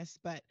butchering this,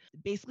 but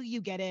basically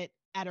you get it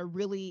at a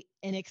really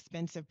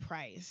inexpensive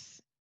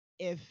price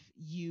if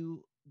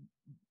you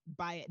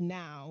buy it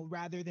now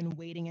rather than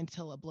waiting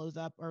until it blows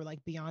up or like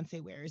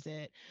Beyonce wears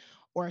it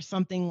or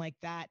something like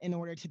that in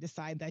order to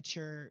decide that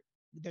you're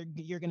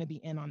going to be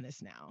in on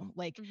this now.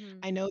 Like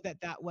I know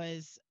that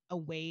was a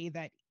way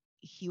that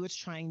he was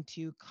trying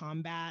to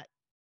combat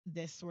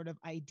this sort of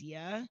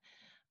idea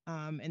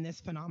and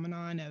this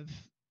phenomenon of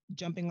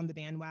jumping on the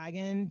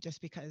bandwagon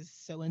just because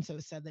so and so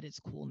said that it's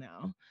cool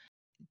now.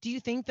 Do you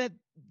think that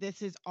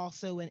this is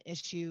also an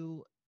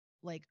issue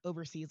like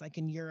overseas, like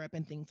in Europe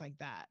and things like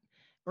that?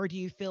 Or do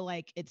you feel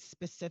like it's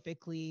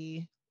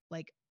specifically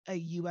like a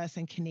US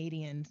and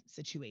Canadian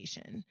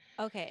situation?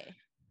 Okay.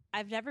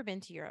 I've never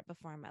been to Europe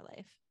before in my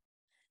life.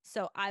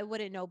 So I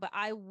wouldn't know, but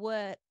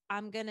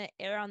I'm going to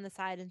err on the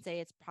side and say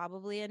it's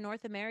probably a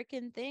North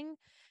American thing.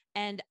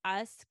 And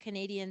us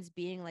Canadians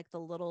being like the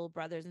little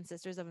brothers and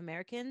sisters of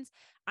Americans,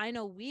 I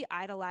know we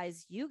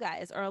idolize you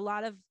guys, or a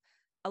lot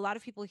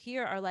of people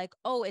here are like,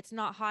 oh, it's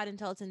not hot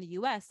until it's in the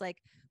US.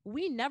 Like,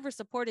 we never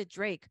supported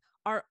Drake,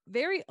 our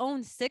very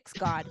own Six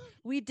God.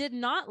 We did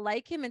not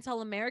like him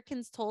until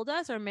Americans told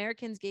us, or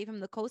Americans gave him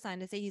the cosign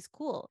to say he's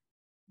cool.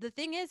 The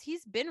thing is,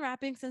 he's been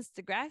rapping since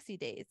Degrassi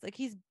days. Like,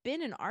 he's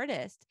been an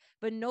artist,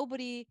 but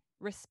nobody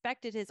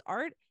respected his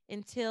art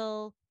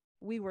until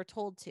we were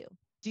told to.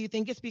 Do you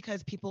think it's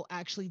because people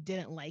actually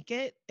didn't like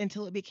it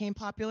until it became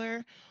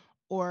popular?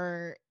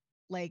 Or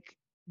like,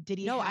 did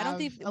he No, I don't have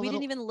think a we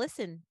didn't little? even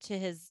listen to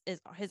his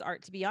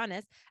art, to be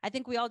honest. I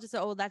think we all just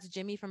said, oh, that's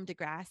Jimmy from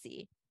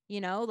Degrassi.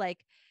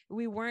 Like,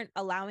 we weren't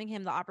allowing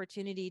him the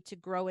opportunity to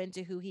grow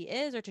into who he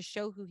is or to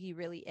show who he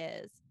really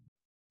is.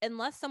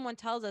 Unless someone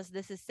tells us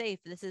this is safe,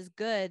 this is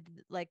good,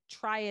 like,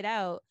 try it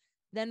out,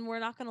 then we're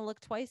not going to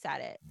look twice at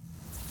it.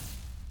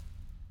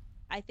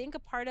 I think a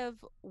part of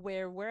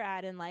where we're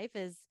at in life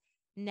is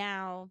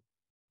now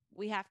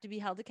we have to be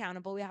held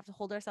accountable. We have to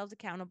hold ourselves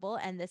accountable.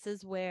 And this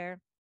is where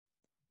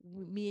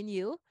me and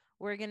you,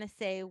 we're going to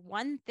say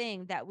one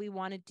thing that we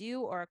want to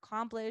do or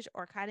accomplish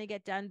or kind of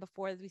get done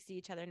before we see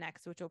each other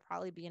next, which will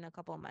probably be in a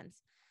couple of months.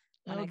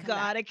 Oh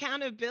God,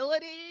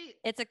 accountability.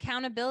 It's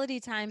accountability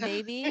time,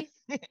 baby.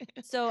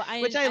 So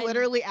Which I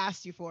literally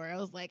asked you for. I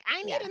was like,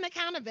 I need Yeah. an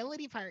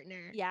accountability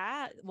partner.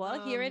 Yeah.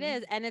 Well, here it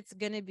is. And it's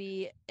going to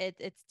be,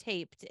 it's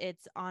taped.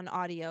 It's on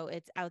audio.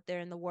 It's out there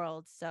in the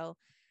world. So,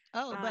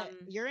 but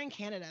you're in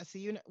Canada. So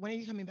when are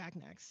you coming back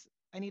next?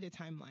 I need a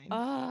timeline.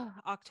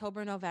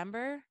 October,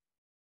 November.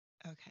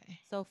 Okay.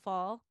 So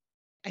fall.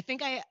 I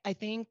think,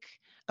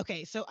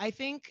 okay. So I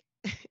think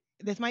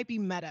this might be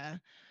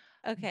meta.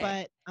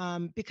 Okay.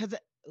 But because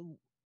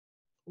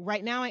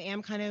right now I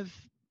am kind of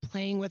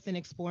playing with and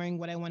exploring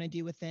what I want to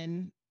do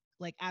within,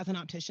 like, as an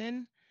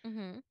optician.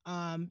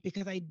 Mm-hmm.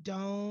 Because I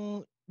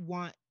don't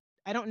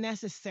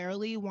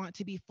necessarily want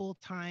to be full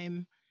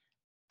time.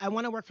 I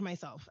want to work for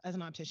myself as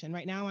an optician.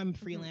 Right now I'm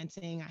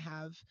freelancing. I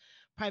have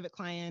private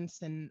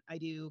clients and I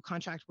do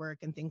contract work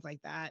and things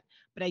like that.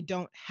 But I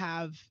don't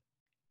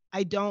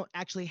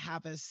actually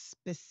have a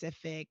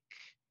specific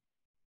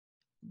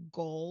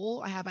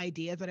goal. I have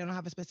ideas, but I don't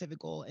have a specific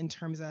goal in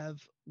terms of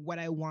what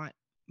I want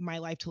my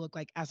life to look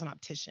like as an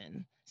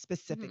optician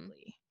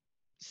specifically.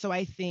 So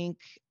I think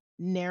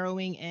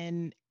narrowing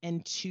in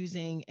and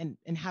choosing and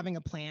having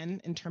a plan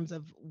in terms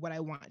of what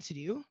I want to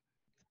do.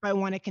 If I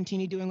want to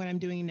continue doing what I'm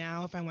doing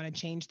now, if I want to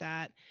change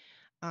that,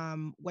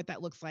 what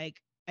that looks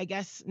like, I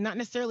guess not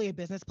necessarily a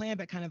business plan,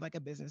 but kind of like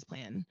a business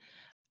plan.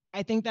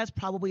 I think that's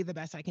probably the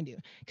best I can do,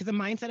 because the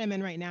mindset I'm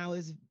in right now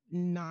is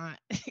not,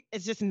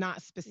 it's just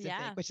not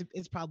specific, which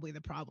is probably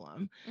the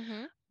problem.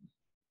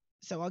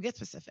 So I'll get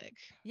specific.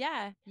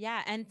 Yeah.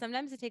 Yeah. And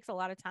sometimes it takes a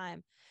lot of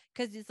time,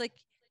 because it's like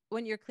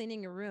when you're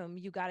cleaning your room,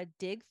 you got to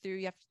dig through,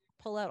 you have to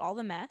pull out all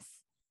the mess,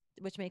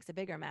 which makes a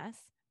bigger mess,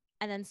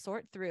 and then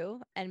sort through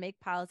and make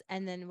piles.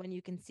 And then when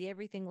you can see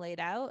everything laid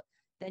out,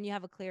 then you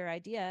have a clear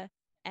idea,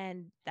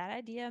 and that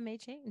idea may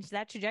change.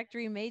 That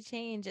trajectory may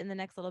change in the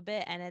next little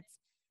bit. And it's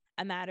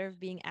a matter of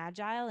being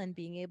agile and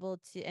being able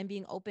to, and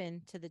being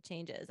open to the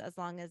changes, as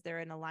long as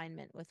they're in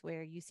alignment with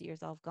where you see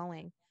yourself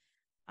going.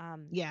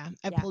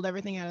 I pulled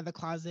everything out of the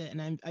closet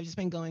and I've just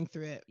been going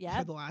through it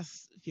for the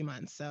last few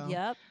months. So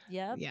yeah,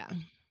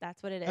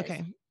 that's what it is.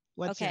 Okay.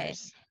 What's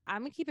yours?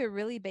 I'm gonna keep it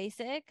really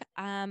basic.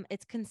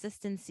 It's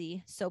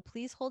consistency. So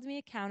please hold me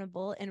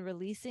accountable in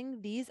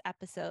releasing these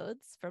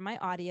episodes for my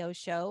audio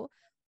show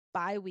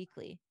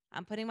bi-weekly.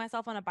 I'm putting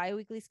myself on a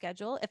bi-weekly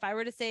schedule. If I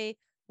were to say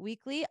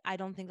weekly, I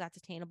don't think that's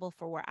attainable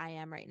for where I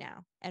am right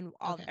now and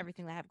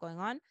everything that I have going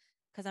on,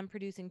 because I'm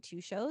producing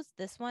 2 shows,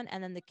 this one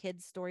and then the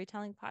kids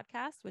storytelling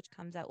podcast, which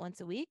comes out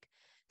once a week.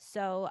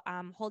 So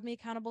hold me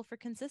accountable for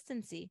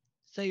consistency.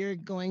 So you're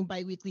going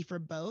bi-weekly for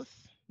both?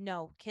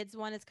 No, kids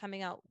one is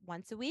coming out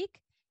once a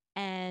week,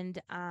 and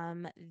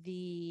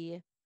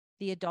the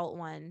adult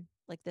one,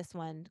 like this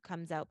one,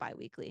 comes out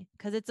bi-weekly,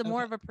 because it's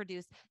more of a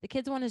produced. The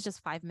kids one is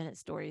just 5-minute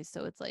stories,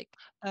 so it's like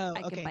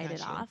I can bite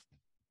it off.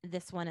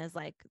 This one is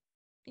like,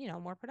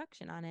 more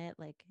production on it,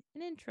 like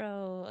an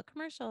intro, a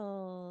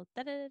commercial,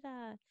 da da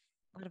da.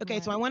 Okay,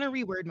 so I want to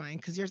reword mine,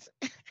 because yours.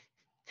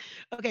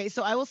 Okay,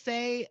 so I will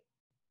say,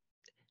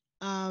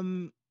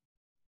 honing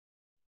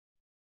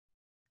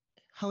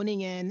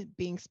in,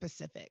 being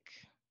specific,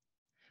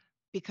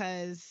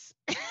 because,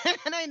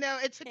 and I know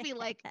it took me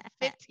like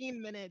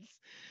 15 minutes,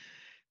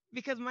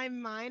 because my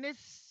mind is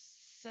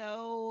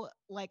so,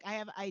 like, I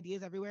have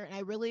ideas everywhere,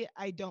 and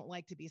I don't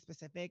like to be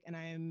specific, and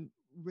I'm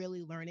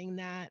really learning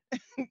that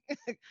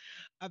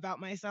about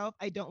myself.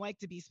 I don't like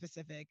to be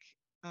specific.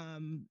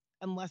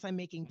 Unless I'm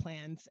making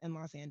plans in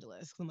Los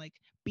Angeles. I'm like,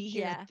 be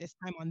here at this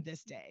time on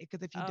this day.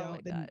 Because if you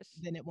don't,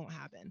 then it won't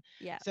happen.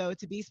 Yeah. So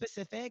to be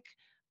specific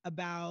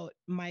about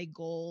my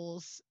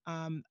goals,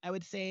 I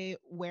would say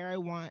where I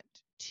want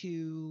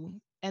to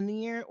end the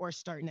year or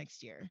start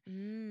next year.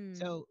 Mm,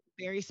 So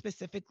very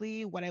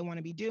specifically what I want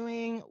to be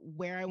doing,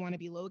 where I want to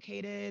be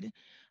located,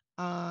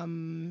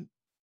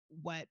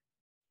 what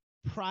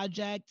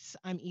projects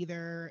I'm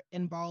either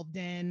involved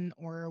in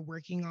or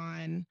working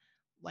on,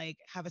 like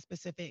have a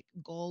specific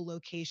goal,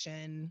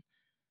 location,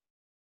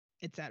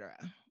 etc.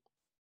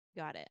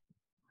 got it.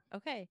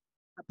 Okay.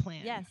 A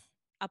plan. Yes.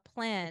 A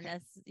plan. Okay.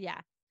 Yeah.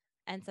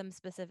 And some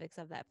specifics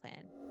of that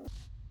plan.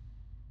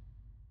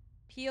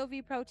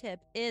 POV Pro Tip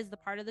is the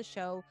part of the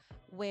show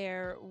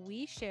where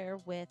we share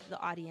with the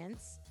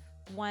audience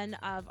one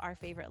of our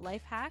favorite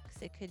life hacks.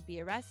 It could be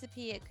a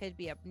recipe, it could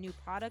be a new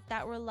product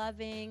that we're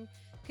loving,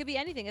 it could be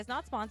anything. It's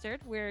not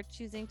sponsored. We're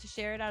choosing to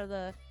share it out of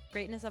the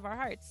greatness of our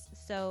hearts.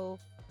 So,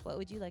 what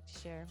would you like to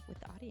share with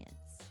the audience?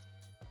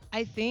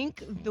 I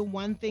think the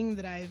one thing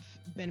that I've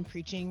been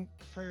preaching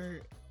for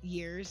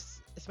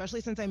years,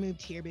 especially since I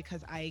moved here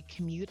because I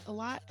commute a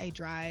lot, I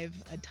drive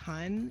a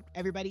ton.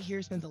 Everybody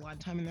here spends a lot of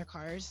time in their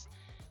cars.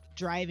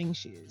 Driving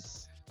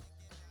shoes.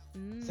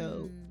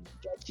 So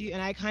get you,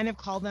 and I kind of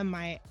call them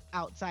my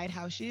outside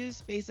house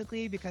shoes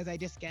basically because I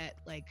just get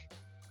like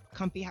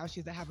comfy house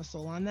shoes that have a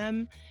sole on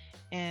them,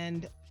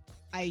 and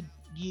I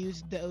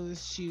use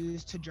those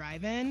shoes to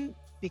drive in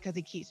because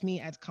it keeps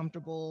me as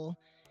comfortable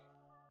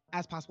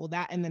as possible.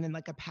 That and then in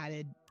like a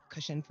padded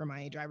cushion for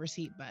my driver's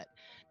seat. But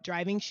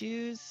driving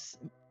shoes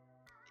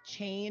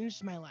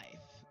changed my life.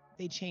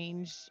 They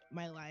changed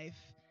my life.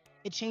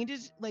 It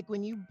changes like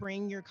when you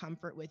bring your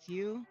comfort with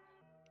you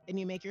and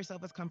you make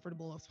yourself as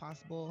comfortable as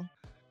possible.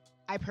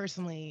 I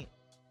personally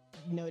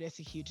notice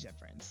a huge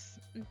difference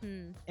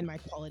in my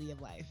quality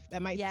of life.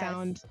 That might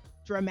sound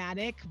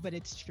dramatic, but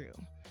it's true.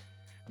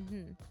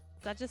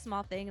 Such a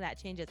small thing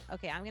that changes.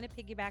 Okay, I'm going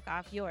to piggyback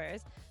off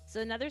yours. So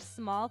another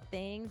small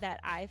thing that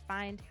I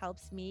find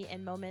helps me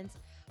in moments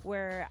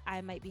where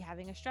I might be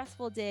having a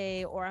stressful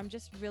day or I'm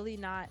just really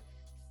not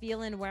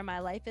feeling where my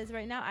life is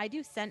right now, I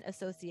do scent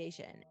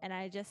association, and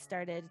I just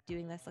started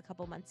doing this a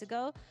couple months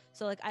ago.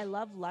 So like I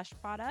love Lush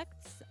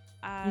products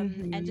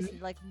and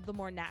just like the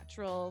more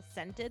natural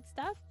scented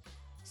stuff.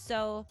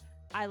 So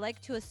I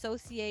like to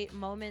associate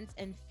moments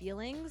and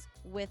feelings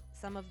with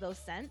some of those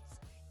scents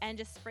and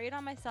just spray it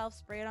on myself,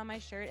 spray it on my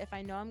shirt. If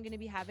I know I'm going to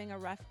be having a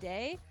rough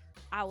day,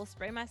 I will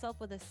spray myself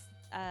with a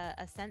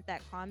scent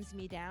that calms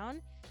me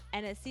down.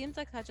 And it seems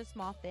like such a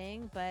small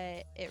thing,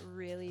 but it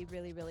really,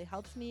 really, really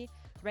helps me.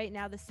 Right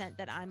now, the scent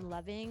that I'm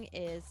loving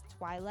is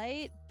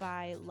Twilight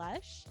by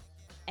Lush,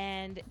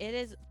 and it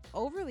is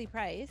overly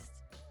priced.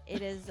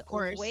 It is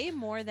way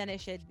more than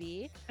it should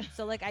be.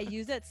 So like I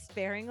use it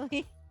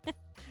sparingly.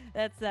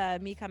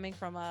 That's me coming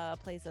from a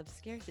place of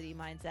scarcity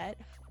mindset.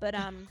 But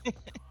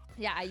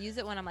yeah, I use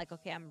it when I'm like,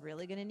 okay, I'm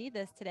really gonna need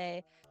this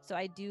today. So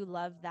I do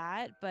love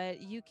that.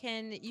 But you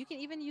can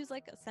even use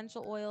like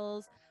essential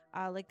oils,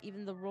 like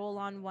even the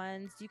roll-on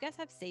ones. Do you guys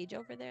have Sage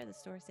over there? The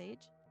store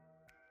Sage?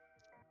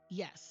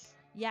 Yes.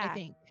 Yeah. I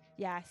think.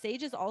 Yeah.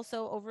 Sage is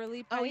also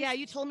overly priced. Oh yeah,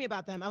 you told me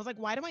about them. I was like,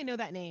 why do I know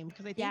that name?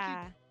 Because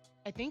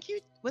I think you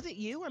was it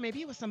you or maybe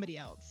it was somebody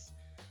else.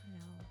 No.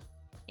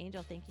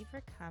 Angel, thank you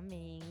for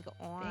coming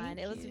on.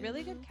 It was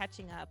really good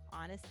catching up.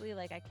 Honestly,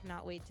 like I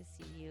cannot wait to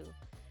see you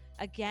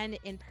again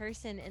in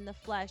person, in the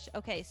flesh.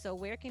 Okay, so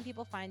where can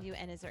people find you,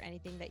 and is there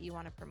anything that you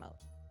want to promote?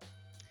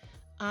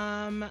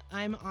 I'm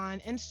on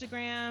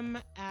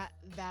Instagram at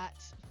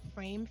that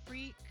frame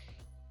freak.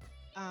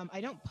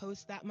 I don't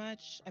post that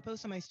much. I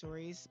post on my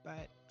stories,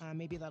 but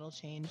maybe that'll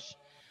change.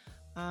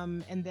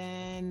 And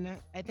then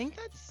I think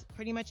that's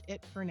pretty much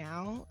it for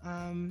now.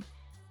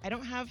 I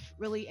don't have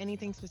really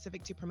anything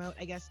specific to promote.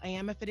 I guess I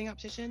am a fitting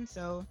optician,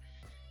 so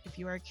if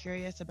you are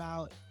curious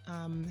about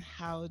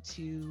how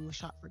to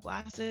shop for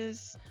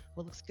glasses,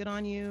 what looks good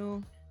on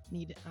you,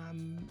 need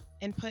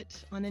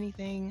input on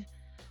anything,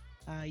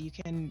 you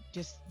can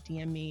just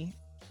DM me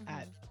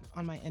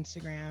on my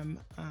Instagram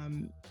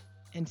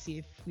and see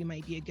if we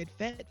might be a good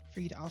fit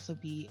for you to also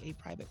be a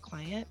private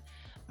client.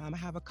 I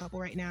have a couple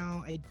right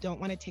now. I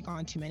don't want to take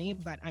on too many,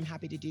 but I'm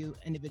happy to do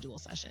individual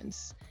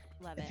sessions.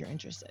 Love if you're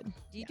interested.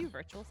 Do you do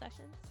virtual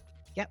sessions?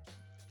 Yep.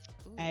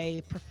 Ooh.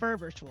 I prefer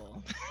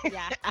virtual.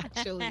 Yeah.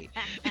 Actually.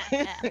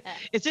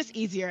 It's just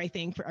easier, I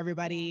think, for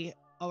everybody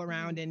all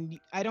around, and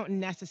I don't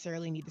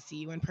necessarily need to see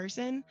you in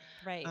person.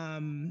 Right.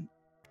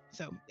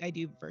 So I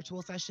do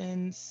virtual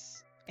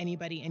sessions,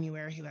 anybody,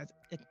 anywhere who has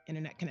an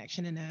internet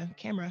connection and a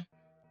camera.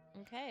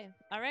 Okay.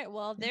 All right.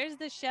 Well, there's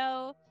the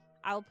show.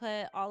 I'll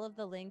put all of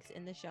the links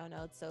in the show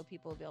notes so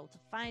people will be able to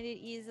find it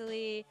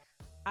easily.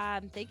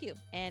 Thank you.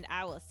 And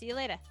I will see you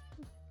later.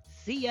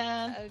 See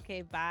ya.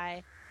 Okay.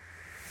 Bye.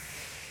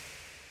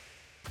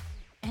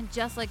 And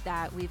just like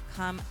that, we've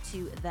come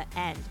to the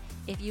end.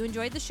 If you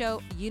enjoyed the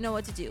show, you know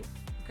what to do.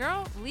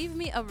 Girl, leave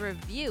me a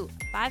review.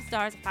 5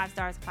 stars, 5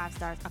 stars, 5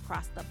 stars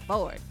across the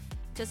board.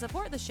 To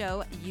support the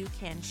show, you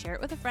can share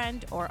it with a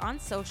friend or on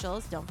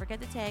socials. Don't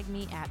forget to tag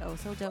me at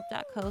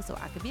ohsodope.co so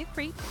I could be a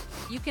creep.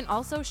 You can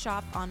also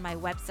shop on my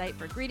website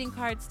for greeting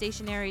cards,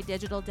 stationery,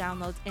 digital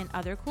downloads, and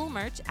other cool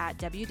merch at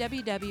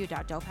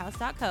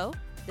www.dopehouse.co.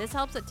 This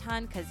helps a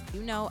ton because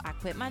I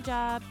quit my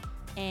job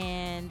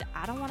and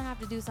I don't want to have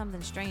to do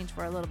something strange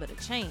for a little bit of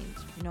change.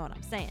 You know what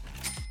I'm saying?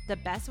 The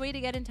best way to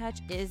get in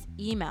touch is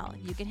email.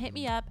 You can hit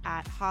me up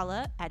at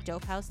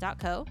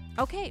holla@dopehouse.co.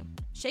 Okay,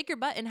 shake your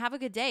butt and have a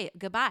good day.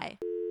 Goodbye.